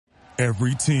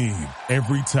Every team,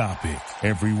 every topic,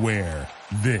 everywhere.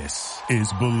 This is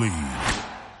Bleav.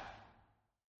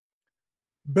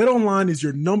 BetOnline is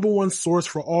your number one source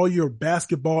for all your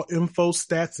basketball info,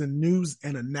 stats, and news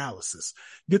and analysis.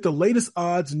 Get the latest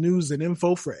odds, news, and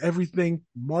info for everything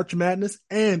March Madness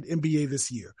and NBA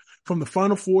this year. From the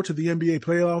Final Four to the NBA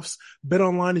playoffs,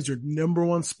 BetOnline is your number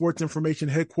one sports information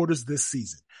headquarters this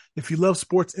season. If you love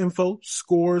sports info,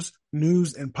 scores,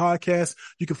 news, and podcasts,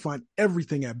 you can find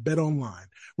everything at BetOnline.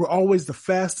 We're always the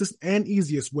fastest and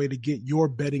easiest way to get your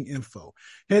betting info.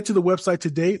 Head to the website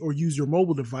today or use your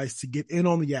mobile device to get in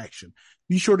on the action.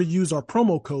 Be sure to use our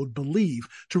promo code Bleav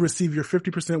to receive your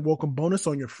 50% welcome bonus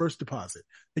on your first deposit.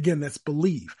 Again, that's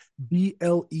Bleav,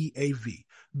 B-L-E-A-V.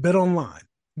 BetOnline,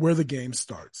 where the game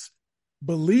starts.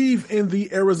 Bleav in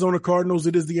the Arizona Cardinals.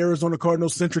 It is the Arizona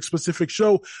Cardinals centric specific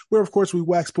show where, of course, we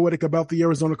wax poetic about the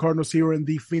Arizona Cardinals here in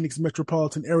the Phoenix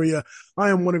metropolitan area.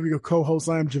 I am one of your co-hosts.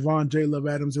 I am Javon J. Love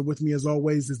Adams, and with me, as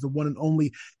always, is the one and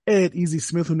only Ed Easy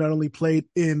Smith, who not only played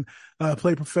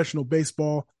professional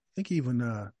baseball. I think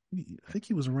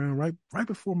he was around right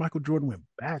before Michael Jordan went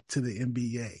back to the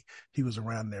NBA. He was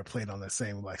around there playing on that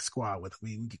same squad with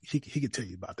me. He could tell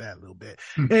you about that a little bit.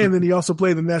 And then he also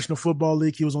played in the National Football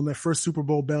League. He was on that first Super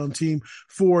Bowl bound team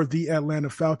for the Atlanta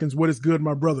Falcons. What is good,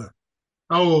 my brother?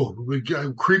 Oh, we're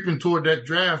creeping toward that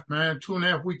draft, man.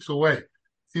 2.5 weeks away.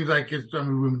 Seems like we've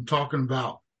been talking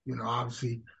about,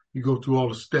 obviously you go through all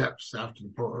the steps after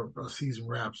the season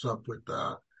wraps up with,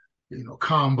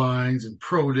 combines and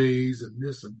pro days and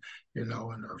this and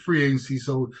free agency.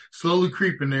 So slowly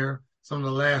creeping there. Some of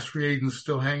the last free agents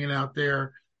still hanging out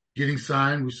there, getting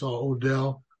signed. We saw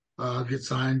Odell get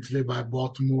signed today by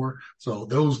Baltimore. So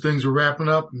those things are wrapping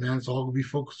up, and man, it's all going to be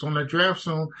focused on that draft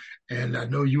soon. And I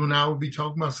know you and I will be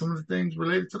talking about some of the things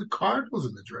related to the Cardinals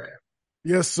in the draft.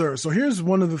 Yes, sir. So here's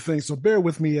one of the things. So bear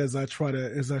with me as I try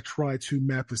to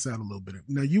map this out a little bit.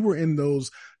 Now, you were in those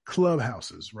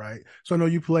clubhouses, right? So I know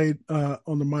you played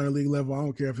on the minor league level. I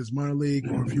don't care if it's minor league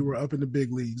or if you were up in the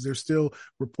big leagues. There's still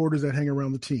reporters that hang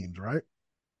around the teams, right?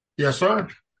 Yes, sir.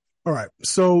 All right.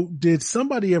 So did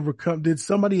somebody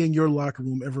in your locker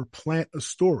room ever plant a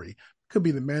story? Could be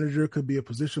the manager, could be a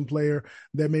position player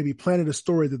that maybe planted a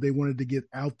story that they wanted to get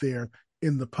out there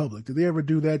in the public. Did they ever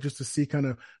do that just to see kind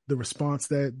of the response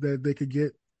that they could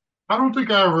get? I don't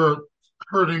think I ever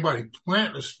heard anybody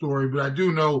plant a story, but I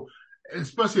do know,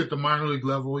 especially at the minor league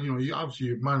level,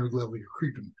 obviously at minor league level, you're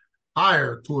creeping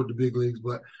higher toward the big leagues,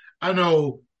 but I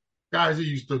know guys that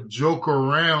used to joke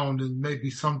around and maybe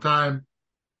sometime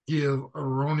give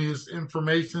erroneous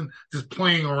information, just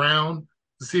playing around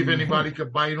to see if anybody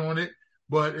could bite on it.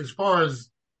 But as far as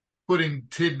putting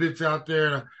tidbits out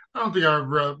there, I don't think I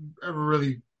ever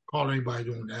really caught anybody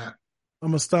doing that. I'm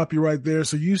going to stop you right there.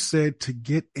 So you said to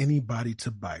get anybody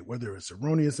to bite, whether it's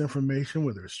erroneous information,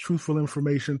 whether it's truthful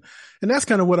information. And that's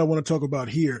kind of what I want to talk about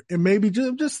here. And maybe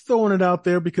just throwing it out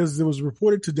there because it was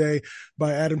reported today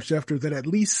by Adam Schefter that at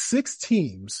least 6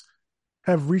 teams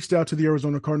have reached out to the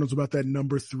Arizona Cardinals about that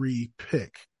number 3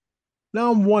 pick.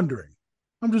 Now I'm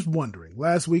just wondering.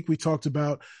 Last week we talked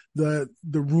about the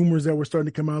rumors that were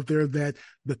starting to come out there that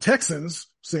the Texans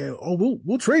saying, "Oh,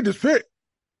 we'll trade this pick.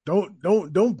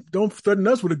 Don't threaten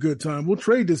us with a good time. We'll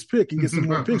trade this pick and get some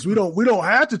more picks. We don't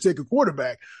have to take a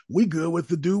quarterback. We good with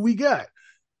the dude we got."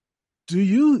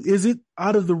 Is it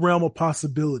out of the realm of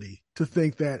possibility to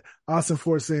think that Austin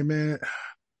Ford saying, "Man,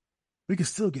 we can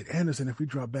still get Anderson if we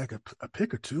drop back a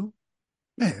pick or two"?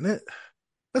 Man,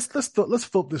 let's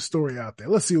flip this story out there.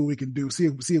 Let's see what we can do. See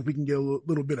if we can get a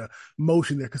little bit of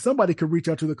motion there. Cause somebody could reach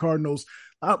out to the Cardinals.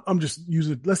 I'm just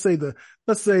using, let's say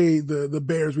the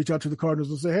Bears reach out to the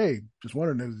Cardinals and say, "Hey, just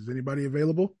wondering, is anybody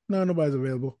available?" No, nobody's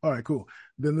available. All right, cool.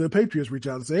 Then the Patriots reach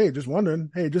out and say, "Hey, just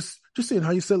wondering. Hey, just seeing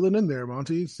how you settling in there,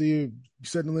 Monty. See you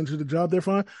settling into the job there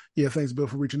fine? Yeah, thanks, Bill,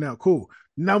 for reaching out. Cool."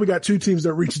 Now we got 2 teams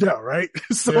that reached out, right?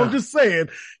 So yeah. I'm just saying,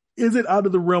 is it out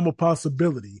of the realm of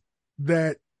possibility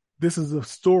that this is a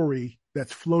story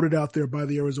that's floated out there by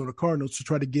the Arizona Cardinals to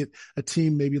try to get a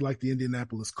team maybe like the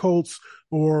Indianapolis Colts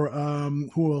or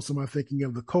who else am I thinking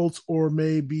of? The Colts or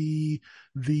maybe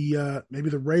the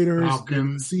Raiders,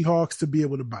 Falcons, the Seahawks to be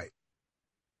able to bite?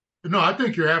 No, I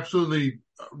think you're absolutely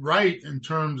right in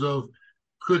terms of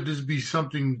could this be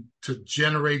something to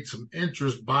generate some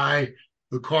interest by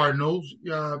the Cardinals?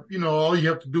 All you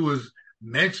have to do is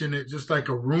mention it just like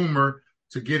a rumor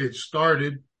to get it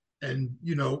started. And,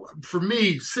 for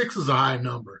me, 6 is a high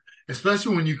number,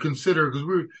 especially when you consider, because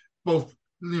we're both,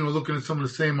 looking at some of the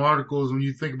same articles. When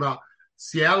you think about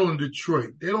Seattle and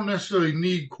Detroit, they don't necessarily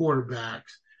need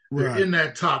quarterbacks. They're in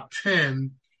that top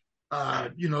 10.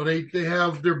 They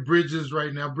have their bridges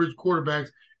right now, bridge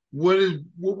quarterbacks what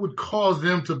would cause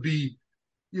them to be,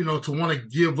 to want to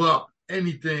give up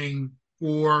anything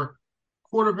for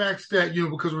quarterbacks that,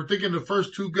 because we're thinking the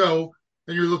first two go,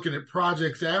 and you're looking at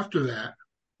projects after that.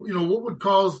 What would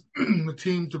cause the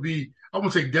team to be, I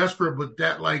wouldn't say desperate, but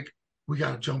that we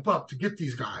got to jump up to get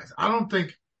these guys. I don't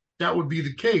think that would be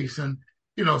the case. And,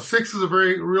 6 is a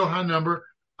real high number.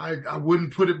 I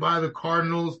wouldn't put it by the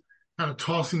Cardinals kind of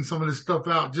tossing some of this stuff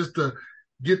out just to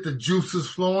get the juices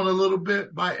flowing a little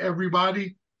bit by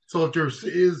everybody. So if there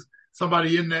is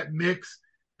somebody in that mix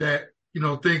that,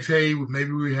 thinks, hey,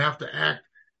 maybe we have to act,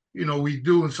 we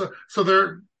do. And so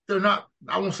they're not,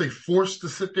 I won't say forced to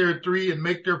sit there at 3 and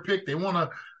make their pick. They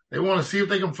want to see if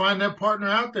they can find that partner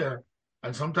out there.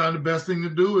 And sometimes the best thing to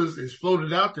do is float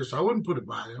it out there. So I wouldn't put it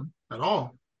by them at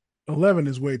all. 11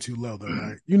 is way too low, though,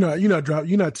 right? You're not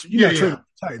trading the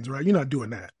Titans, right? You're not doing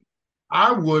that.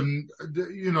 I wouldn't.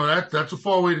 That's a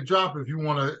far way to drop if you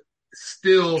want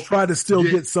to try to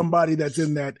get somebody that's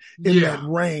in that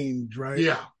range, right?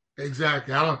 Yeah,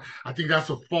 exactly. I think that's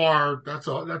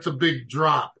a big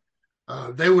drop.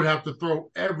 They would have to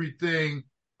throw everything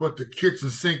but the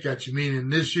kitchen sink at you, meaning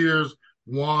this year's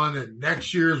one and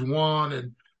next year's one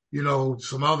and,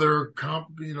 some other comp,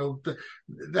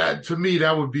 that to me,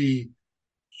 that would be,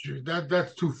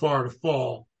 that's too far to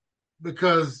fall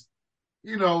because,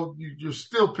 you're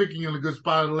still picking in a good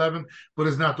spot at 11, but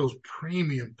it's not those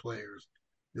premium players,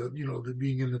 the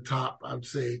being in the top, I'd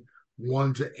say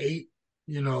 1 to 8,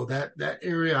 that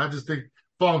area. I just think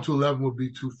falling to 11 would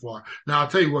be too far. Now, I'll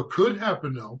tell you what could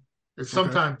happen, though, is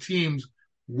sometimes teams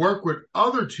work with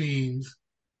other teams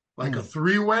like a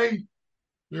three-way,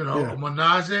 a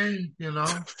menage,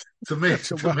 to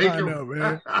make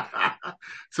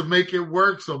it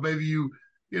work. So maybe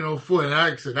and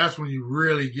like I said, that's when you're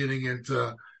really getting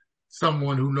into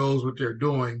someone who knows what they're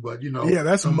doing. But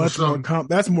that's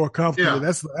that's more complicated.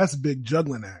 Yeah. That's a big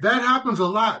juggling act. That happens a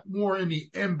lot more in the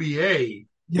NBA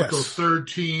with those third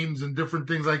teams and different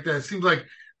things like that. It seems like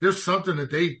there's something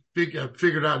that they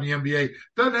figured out in the NBA.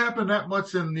 Doesn't happen that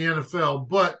much in the NFL,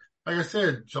 but like I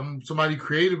said, somebody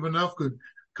creative enough could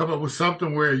come up with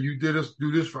something where you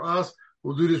do this for us,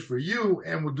 we'll do this for you,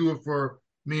 and we'll do it for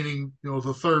meaning,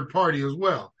 the third party as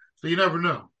well. So you never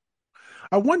know.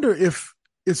 I wonder if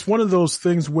it's one of those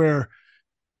things where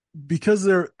because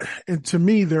to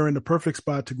me, they're in the perfect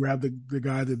spot to grab the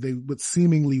guy that they would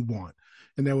seemingly want.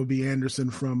 And that would be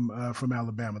Anderson from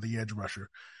Alabama, the edge rusher.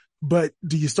 But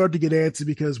do you start to get antsy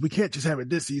because we can't just have it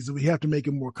this season? We have to make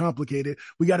it more complicated.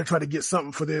 We got to try to get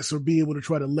something for this or be able to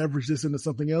try to leverage this into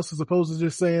something else, as opposed to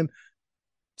just saying,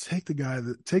 take the guy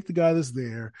that's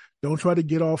there. Don't try to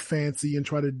get all fancy and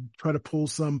try to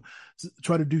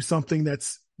do something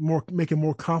that's make it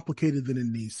more complicated than it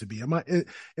needs to be. Am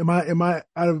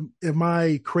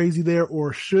I crazy there,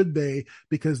 or should they,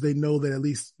 because they know that at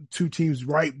least 2 teams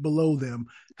right below them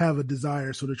have a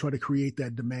desire, so to try to create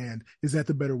that demand? Is that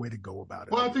the better way to go about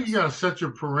it? Well, I think you got to set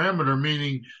your parameter,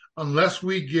 meaning unless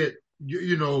we get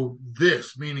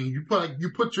this, meaning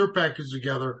you put your package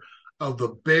together of the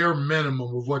bare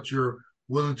minimum of what you're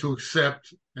willing to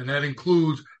accept, and that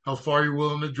includes how far you're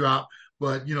willing to drop.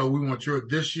 But we want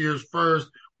this year's first,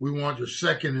 we want your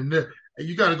second, and this. And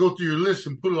you got to go through your list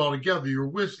and put it all together, your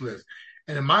wish list.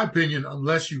 And in my opinion,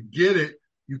 unless you get it,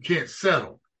 you can't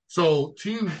settle. So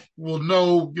teams will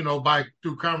know,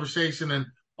 through conversation and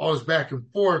all this back and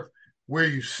forth where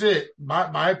you sit.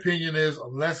 My opinion is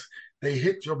unless they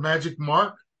hit your magic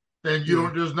mark, then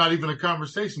there's not even a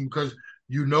conversation, because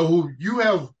who you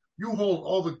hold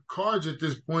all the cards at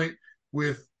this point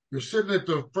with. You're sitting at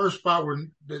the first spot where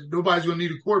nobody's going to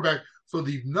need a quarterback. So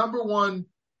the number one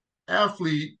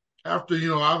athlete, after,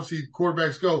 obviously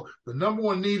quarterbacks go, the number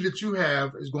one need that you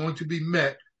have is going to be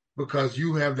met because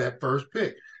you have that first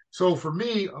pick. So for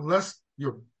me, unless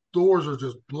your doors are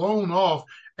just blown off,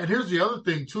 and here's the other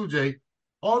thing too, Jay,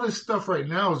 all this stuff right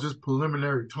now is just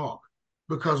preliminary talk,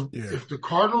 because if the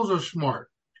Cardinals are smart,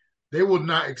 they will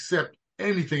not accept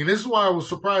anything. And this is why I was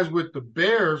surprised with the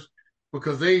Bears,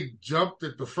 because they jumped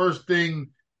at the first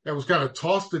thing that was kind of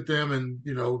tossed at them and,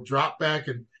 dropped back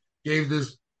and gave the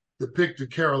pick to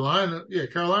Carolina. Yeah,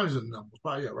 Carolina's in the numbers.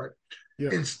 Probably, right?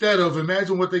 Yeah. Instead of,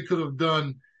 imagine what they could have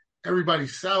done, everybody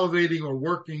salivating or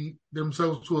working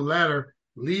themselves to a ladder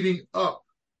leading up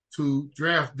to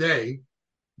draft day.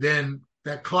 Then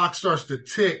that clock starts to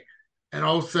tick, and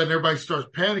all of a sudden everybody starts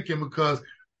panicking because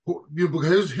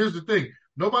here's the thing.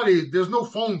 There's no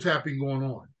phone tapping going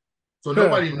on. So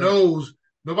nobody knows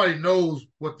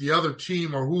what the other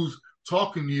team or who's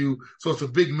talking to you. So it's a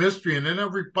big mystery. And then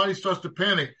everybody starts to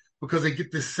panic because they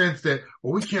get this sense that,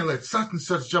 we can't let such and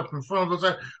such jump in front of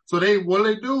us. So what do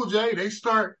they do, Jay? They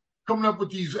start coming up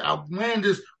with these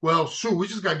outlandish, well, shoot, we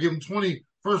just got to give them 20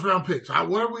 first-round picks.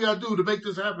 Whatever we got to do to make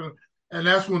this happen. And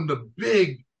that's when the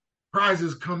big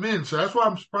prizes come in. So that's why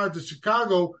I'm surprised that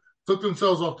Chicago took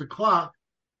themselves off the clock.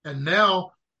 And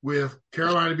now with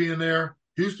Carolina being there,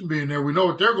 Houston being there, we know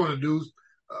what they're going to do.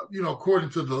 According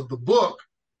to the book,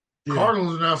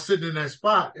 Cardinals are now sitting in that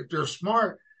spot. If they're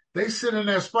smart, they sit in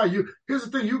that spot. Here's the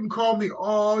thing. You can call me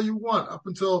all you want up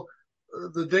until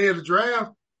the day of the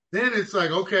draft. Then it's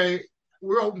like, okay,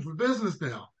 we're open for business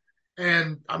now.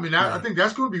 And, I think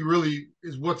that's going to be really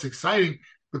is what's exciting.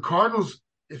 The Cardinals,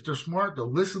 if they're smart, they'll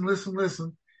listen,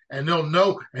 and they'll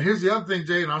know. And here's the other thing,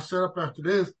 Jay, and I'll set up after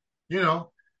this.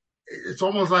 It's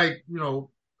almost like,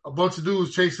 a bunch of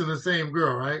dudes chasing the same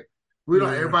girl, right?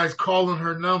 Everybody's calling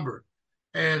her number.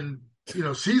 And,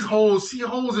 she holds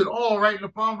it all right in the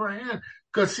palm of her hand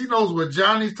because she knows what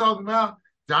Johnny's talking about.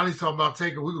 Johnny's talking about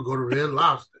we could go to Red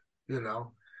Lobster,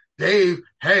 Dave,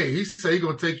 hey, he said he's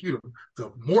going to take you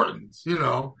to Morton's,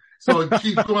 So it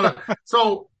keeps going.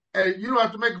 So you don't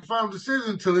have to make a final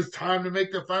decision until it's time to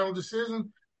make the final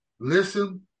decision.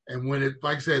 Listen, and when it,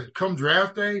 like I said, come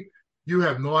draft day, you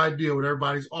have no idea what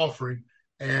everybody's offering.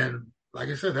 And like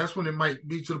I said, that's when it might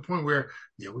be to the point where,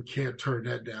 we can't turn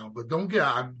that down. But don't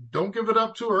give it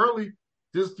up too early.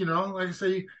 Just, like I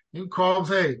say, you can call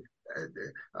them, hey,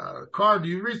 do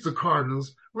you reach the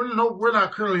Cardinals? We're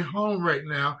not currently home right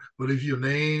now, but if you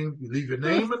leave your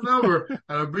name and number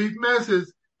and a brief message,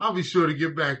 I'll be sure to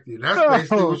get back to you. That's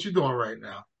basically what you're doing right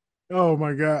now. Oh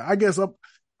my God. I guess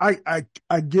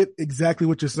I get exactly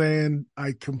what you're saying.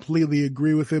 I completely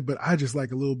agree with it, but I just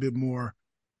like a little bit more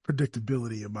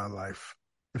predictability in my life.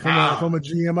 If I'm a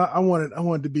GM, I want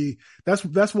it to be,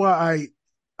 that's why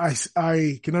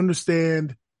I can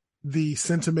understand the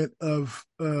sentiment of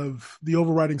the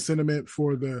overriding sentiment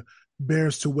for the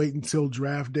Bears to wait until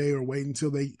draft day or wait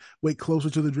until they wait closer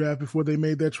to the draft before they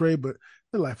made that trade. But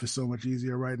their life is so much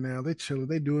easier right now. They're chilling.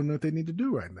 They're doing what they need to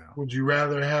do right now. Would you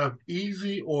rather have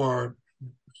easy or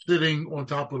sitting on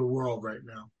top of the world right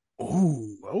now? Oh,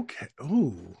 okay.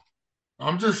 Oh,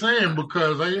 I'm just saying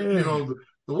because the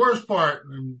worst part,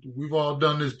 and we've all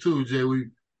done this too, Jay. We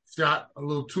shot a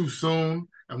little too soon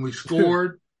and we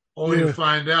scored, only to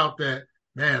find out that,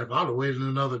 man, if I'd have waited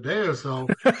another day or so,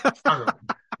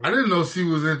 I didn't know she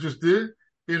was interested,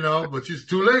 but it's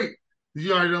too late.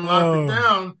 You already done locked it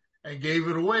down and gave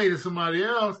it away to somebody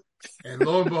else. And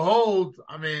lo and behold,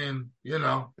 you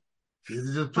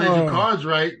just played your cards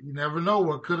right. You never know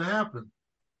what could have happened.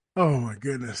 Oh, my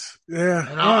goodness. Yeah.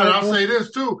 And I'll say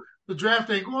this, too. The draft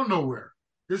ain't going nowhere.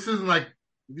 This isn't like,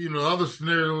 other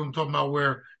scenarios I'm talking about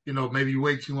where, maybe you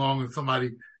wait too long and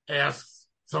somebody asks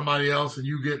somebody else and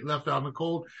you get left out in the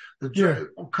cold. The draft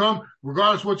come,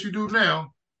 regardless of what you do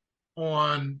now,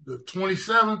 on the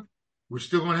 27th, we're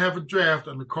still going to have a draft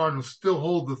and the Cardinals still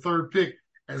hold the third pick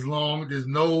as long as there's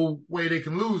no way they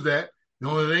can lose that. The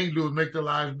only thing they can do is make their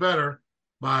lives better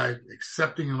by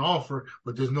accepting an offer,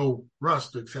 but there's no rush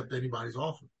to accept anybody's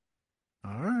offer.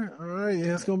 All right.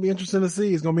 Yeah, it's going to be interesting to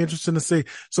see.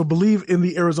 So Bleav in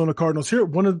the Arizona Cardinals. Here,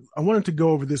 I wanted to go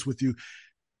over this with you.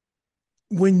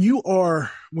 When you are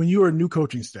a new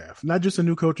coaching staff, not just a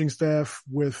new coaching staff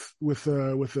with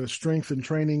a strength and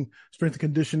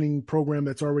conditioning program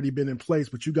that's already been in place,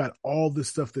 but you got all this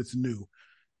stuff that's new.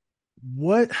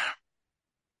 We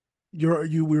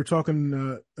were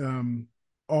talking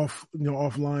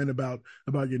offline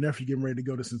about your nephew getting ready to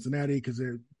go to Cincinnati because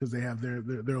they have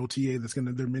their OTA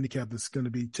their minicamp that's going to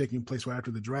be taking place right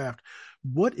after the draft.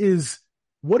 What is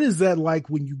that like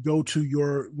when you go to a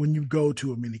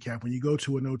minicamp, when you go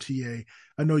to an OTA?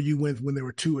 I know you went when there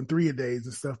were 2 and 3 a days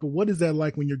and stuff, but what is that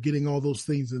like when you're getting all those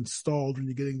things installed, when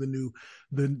you're getting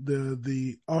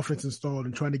the offense installed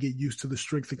and trying to get used to the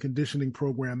strength and conditioning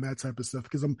program, that type of stuff?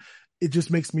 Because it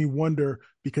just makes me wonder,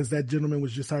 because that gentleman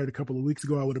was just hired a couple of weeks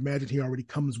ago. I would imagine he already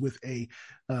comes with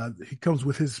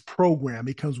his program.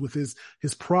 He comes with his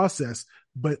process,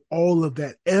 but all of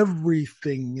that,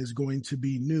 everything is going to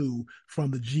be new from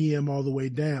the GM all the way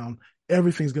down.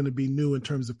 Everything's going to be new in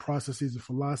terms of processes and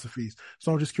philosophies.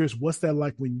 So I'm just curious, what's that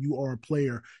like when you are a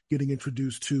player getting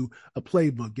introduced to a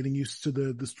playbook, getting used to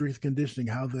the strength conditioning,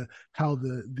 how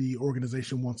the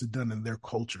organization wants it done in their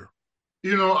culture?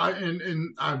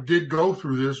 I did go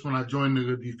through this when I joined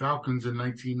the Falcons in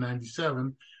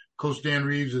 1997. Coach Dan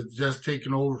Reeves had just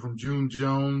taken over from June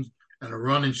Jones and a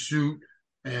run and shoot.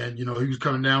 And, he was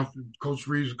coming down, Coach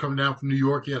Reeves was coming down from New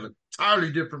York. He had an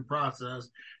entirely different process.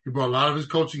 He brought a lot of his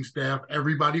coaching staff,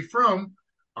 everybody from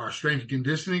our strength and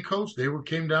conditioning coach. They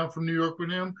came down from New York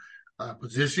with him.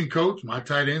 Position coach, my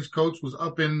tight ends coach was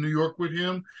up in New York with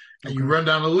him. And you run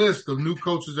down the list of new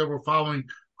coaches that were following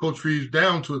Coach Reeves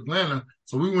down to Atlanta.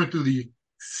 So we went through the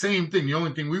same thing. The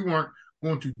only thing we weren't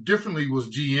going through differently was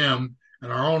GM,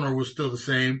 and our owner was still the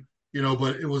same,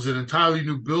 but it was an entirely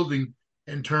new building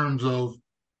in terms of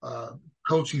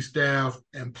coaching staff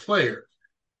and players.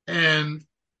 And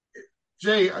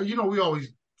Jay, we always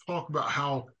talk about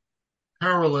how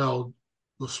parallel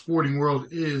the sporting world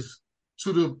is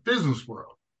to the business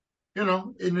world,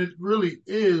 and it really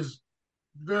is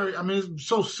it's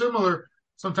so similar.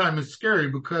 Sometimes it's scary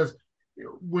because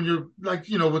when you're like,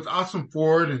 with Awesome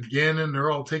Ford and Gannon,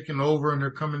 they're all taking over and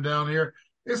they're coming down here.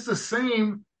 It's the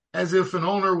same as if an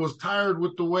owner was tired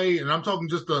with the way, and I'm talking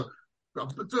just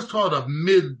call it a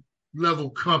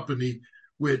mid-level company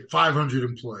with 500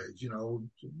 employees,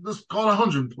 let's call it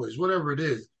 100 employees, whatever it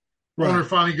is. Right. Owner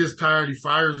finally gets tired. He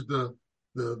fires the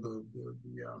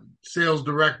sales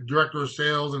director of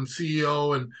sales and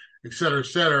CEO and et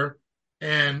cetera,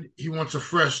 and he wants a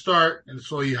fresh start. And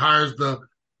so he hires the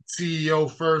CEO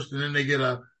first, and then they get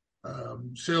a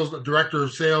director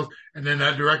of sales, and then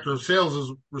that director of sales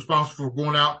is responsible for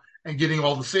going out and getting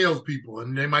all the salespeople,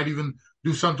 and they might even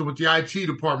do something with the IT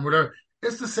department, whatever.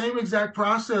 It's the same exact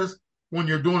process when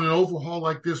you're doing an overhaul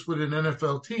like this with an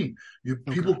NFL team.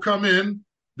 People come in,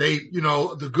 they,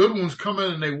 the good ones come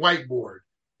in and they whiteboard.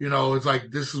 It's like,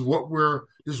 this is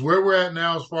where we're at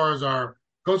now as far as our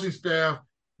coaching staff.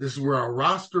 This is where our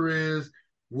roster is.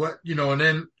 And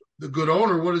then the good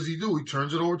owner, what does he do? He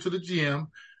turns it over to the GM.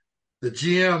 The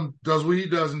GM does what he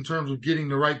does in terms of getting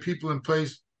the right people in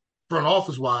place front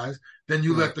office wise. Then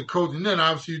you let the coach, and then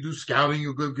obviously you do scouting,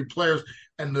 you get players,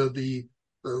 and the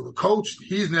coach,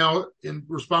 he's now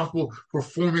responsible for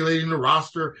formulating the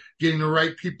roster, getting the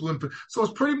right people in. So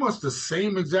it's pretty much the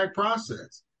same exact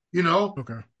process,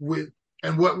 Okay.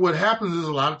 And what happens is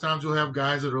a lot of times you'll have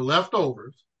guys that are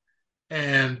leftovers,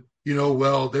 and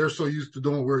they're so used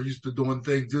to we're used to doing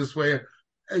things this way.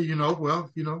 We're going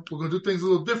to do things a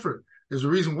little different. There's a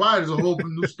reason why. There's a whole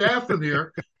new staff in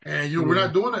here, and we're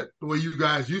not doing it the way you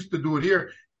guys used to do it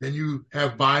here. Then you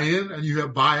have buy-in and you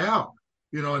have buy-out.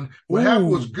 And what happened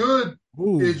was good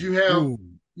is you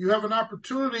have an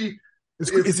opportunity.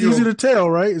 It's easy to tell,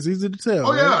 right? It's easy to tell.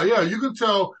 Oh, right? Yeah. You can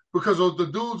tell because of the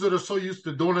dudes that are so used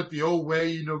to doing it the old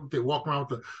way, they walk around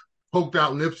with the poked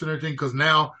out lips and everything because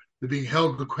now they're being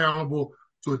held accountable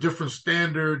to a different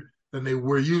standard than they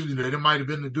were usually. It might have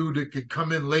been the dude that could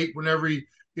come in late whenever it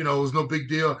was no big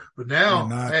deal. But now,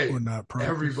 we're not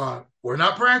everybody, we're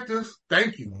not practice.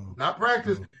 Thank you. Not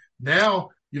practice. Now,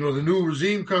 the new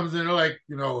regime comes in, they're like,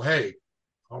 hey,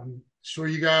 I'm sure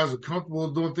you guys are comfortable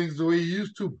doing things the way you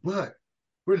used to, but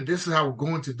this is how we're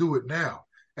going to do it now.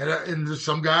 And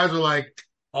some guys are like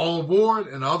all aboard,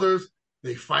 and others,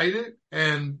 they fight it.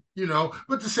 And,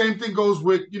 but the same thing goes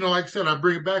with, like I said, I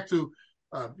bring it back to,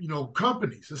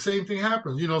 companies. The same thing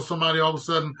happens. Somebody all of a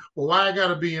sudden, well, why I got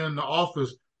to be in the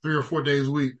office 3 or 4 days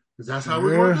a week? Because that's how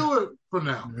we're going to do it for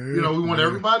now. We want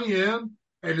everybody in.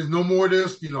 And there's no more of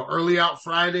this, early out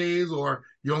Fridays, or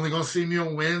you're only going to see me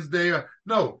on Wednesday.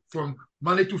 No, from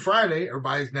Monday through Friday,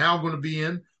 everybody's now going to be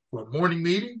in for a morning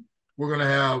meeting. We're going to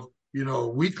have,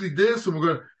 weekly this, and we're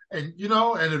going to,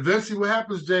 and eventually what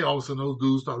happens, Jay, all of a sudden those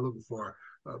dudes start looking for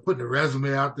putting a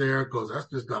resume out there because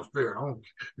that's just not fair.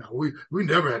 We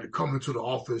never had to come into the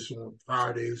office on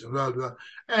Fridays and blah, blah.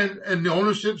 And the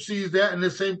ownership sees that, and the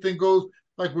same thing goes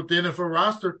like with the NFL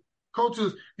roster.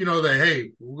 Coaches, that,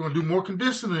 hey, we're going to do more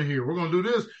conditioning here. We're going to do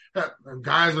this. And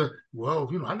guys are,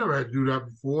 I never had to do that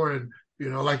before. And,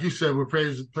 like you said, we're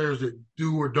players that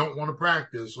do or don't want to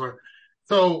practice.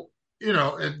 And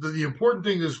the important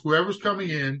thing is whoever's coming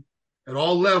in at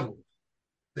all levels,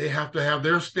 they have to have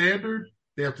their standard.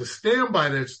 They have to stand by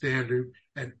that standard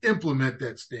and implement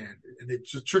that standard. And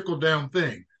it's a trickle-down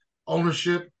thing.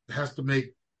 Ownership has to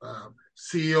make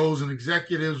CEOs and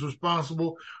executives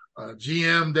responsible.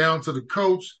 GM down to the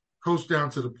coach down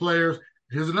to the players.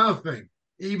 Here's another thing,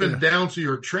 even down to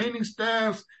your training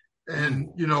staffs and,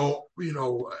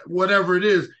 whatever it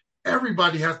is,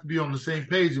 everybody has to be on the same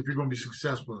page if you're going to be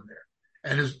successful in there.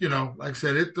 And it's, like I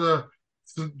said, the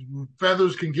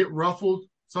feathers can get ruffled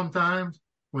sometimes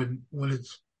when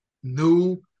it's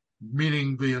new,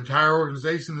 meaning the entire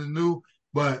organization is new.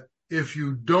 But if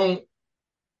you don't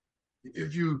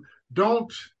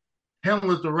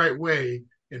handle it the right way,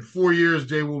 in 4 years,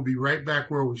 Jay, will be right back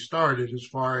where we started as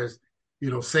far as,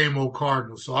 same old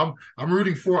Cardinals. So I'm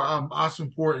rooting for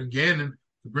Awesome Fort and Gannon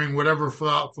to bring whatever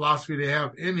philosophy they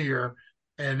have in here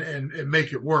and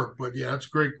make it work. But, yeah, that's a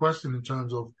great question in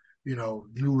terms of,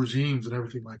 new regimes and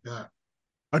everything like that.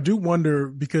 I do wonder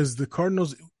because the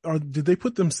Cardinals did they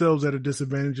put themselves at a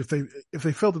disadvantage if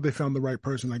they felt that they found the right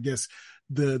person? I guess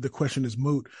the question is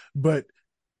moot. But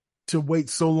to wait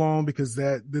so long because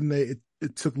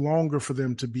it took longer for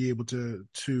them to be able to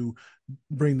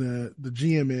bring the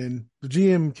GM in. The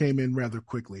GM came in rather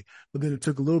quickly, but then it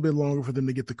took a little bit longer for them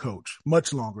to get the coach,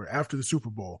 much longer after the Super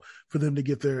Bowl for them to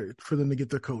get their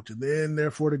coach, and then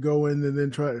therefore to go in and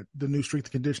then try the new strength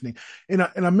and conditioning. And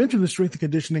I mentioned the strength and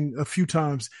conditioning a few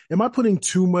times. Am I putting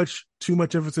too much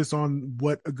emphasis on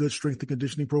what a good strength and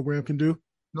conditioning program can do?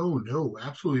 No,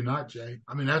 absolutely not, Jay.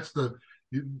 I mean, that's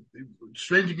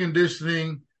strength and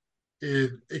conditioning.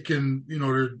 It can,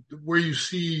 where you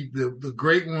see the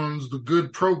great ones, the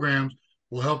good programs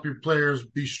will help your players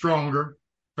be stronger,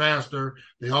 faster.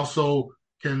 They also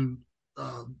can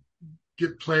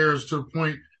get players to the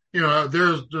point,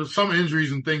 there's some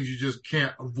injuries and things you just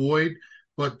can't avoid,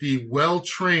 but the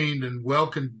well-trained and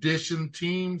well-conditioned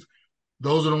teams,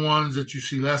 those are the ones that you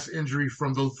see less injury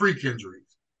from, those freak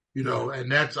injuries,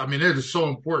 and they're just so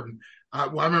important. I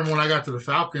remember when I got to the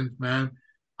Falcons, man,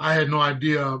 I had no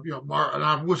idea, and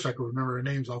I wish I could remember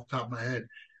their names off the top of my head.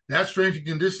 That strength and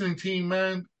conditioning team,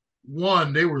 man,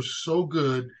 they were so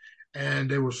good and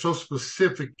they were so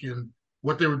specific in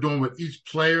what they were doing with each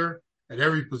player at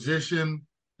every position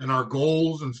and our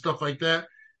goals and stuff like that.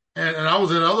 And I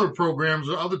was at other programs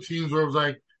or other teams where it was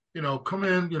like, come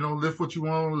in, lift what you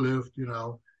want to lift,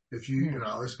 if you,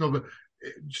 it's no good.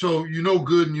 So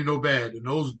good and bad. And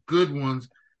those good ones,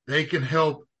 they can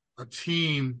help a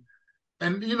team.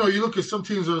 And, you look at some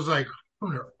teams where it's like,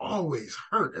 they're always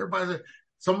hurt.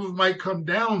 Some of it might come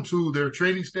down to their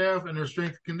training staff and their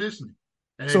strength and conditioning.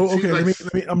 And so, okay,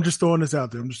 let me, I'm just throwing this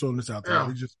out there. Yeah.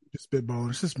 We just spitballing.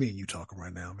 It's just me and you talking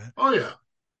right now, man. Oh, yeah.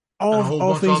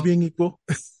 All things being equal.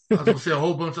 I was going to say a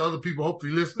whole bunch of other people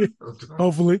hopefully listening.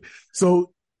 Hopefully.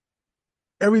 So,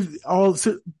 all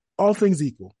things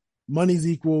equal. Money's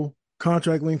equal.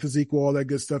 Contract length is equal. All that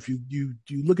good stuff. You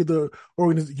look at the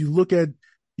organization.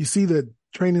 You see the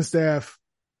training staff,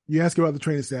 you ask about the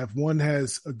training staff. One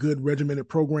has a good regimented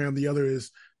program. The other is,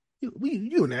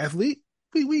 you're an athlete.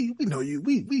 We know you.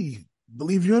 We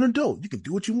believe you're an adult. You can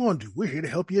do what you want to do. We're here to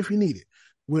help you if you need it.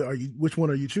 Which one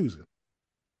are you choosing?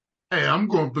 Hey, I'm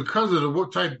going, because of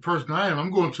what type of person I am,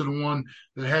 I'm going to the one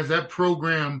that has that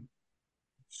program.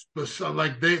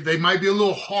 Like they might be a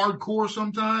little hardcore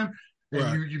sometimes. And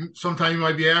right. Sometimes you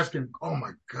might be asking, oh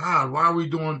my God, why are we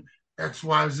doing X,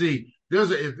 Y, Z?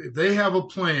 If they have a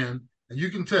plan, and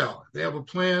you can tell, if they have a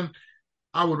plan,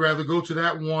 I would rather go to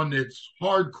that one that's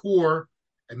hardcore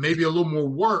and maybe a little more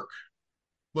work,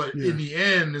 but in the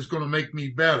end, it's going to make me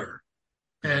better.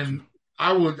 And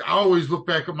I always look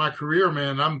back at my career,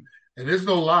 man, and there's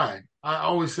no lie. I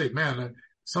always say, man,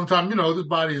 sometimes, this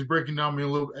body is breaking down me a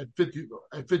little at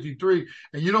 53.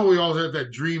 And, we always had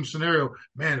that dream scenario,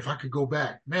 man, if I could go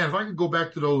back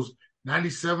to those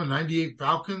 97, 98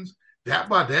 Falcons,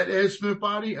 that Ed Smith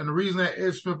body, and the reason that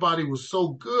Ed Smith body was so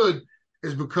good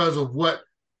is because of what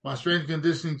my strength and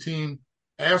conditioning team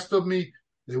asked of me.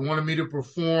 They wanted me to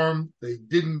perform. We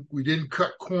didn't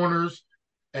cut corners.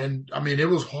 And, it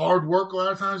was hard work a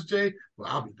lot of times, Jay. Well,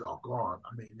 I'll be doggone.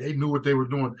 They knew what they were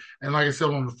doing. And like I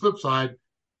said, on the flip side,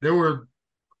 there were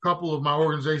a couple of my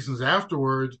organizations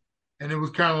afterwards, and it was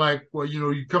kind of like, well,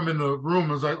 you come in the room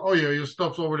and it's like, oh, yeah, your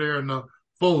stuff's over there in the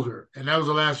folder, and that was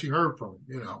the last you heard from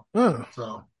him,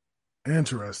 So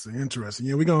interesting.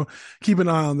 Yeah, we're gonna keep an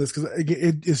eye on this because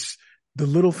it's the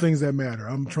little things that matter.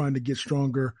 I'm trying to get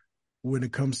stronger when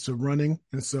it comes to running,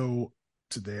 and so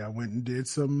today I went and did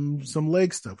some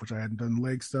leg stuff, which I hadn't done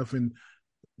leg stuff in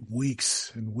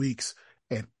weeks and weeks,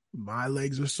 and my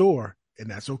legs are sore, and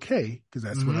that's okay because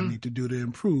that's what I need to do to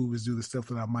improve is do the stuff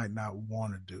that I might not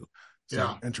want to do.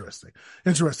 So interesting.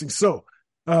 So,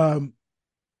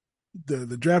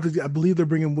 the draft is, I believe they're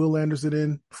bringing Will Anderson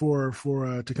in for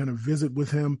to kind of visit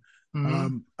with him.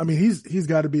 He's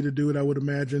got to be to do it, I would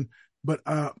imagine, but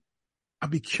I'd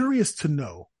be curious to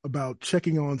know about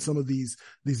checking on some of these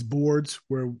boards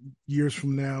where years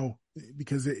from now,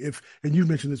 because and you've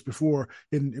mentioned this before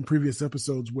in previous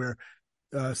episodes where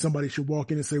somebody should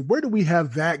walk in and say, where do we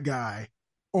have that guy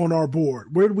on our board?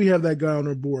 Where do we have that guy on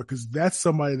our board? Because that's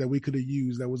somebody that we could have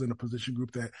used that was in a position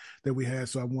group that we had.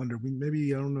 So I wonder,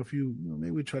 maybe, I don't know if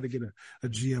maybe we try to get a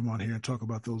GM on here and talk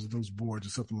about those boards or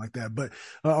something like that. But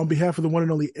on behalf of the one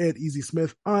and only Ed Easy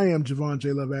Smith, I am Javon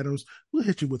J. Love Adams. We'll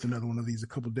hit you with another one of these a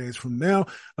couple of days from now.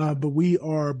 But we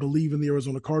are Bleav in the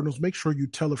Arizona Cardinals. Make sure you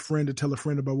tell a friend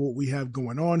about what we have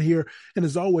going on here. And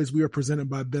as always, we are presented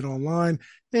by Bet Online.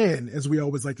 And as we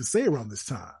always like to say around this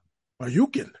time, you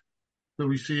can. So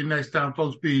we see you next time,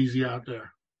 folks. Be easy out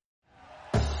there.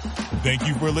 Thank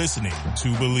you for listening to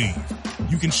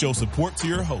Bleav. You can show support to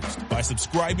your host by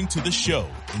subscribing to the show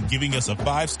and giving us a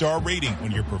 5-star rating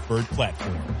on your preferred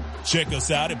platform. Check us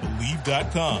out at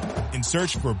Bleav.com and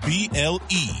search for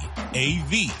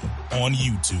BLEAV on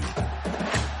YouTube.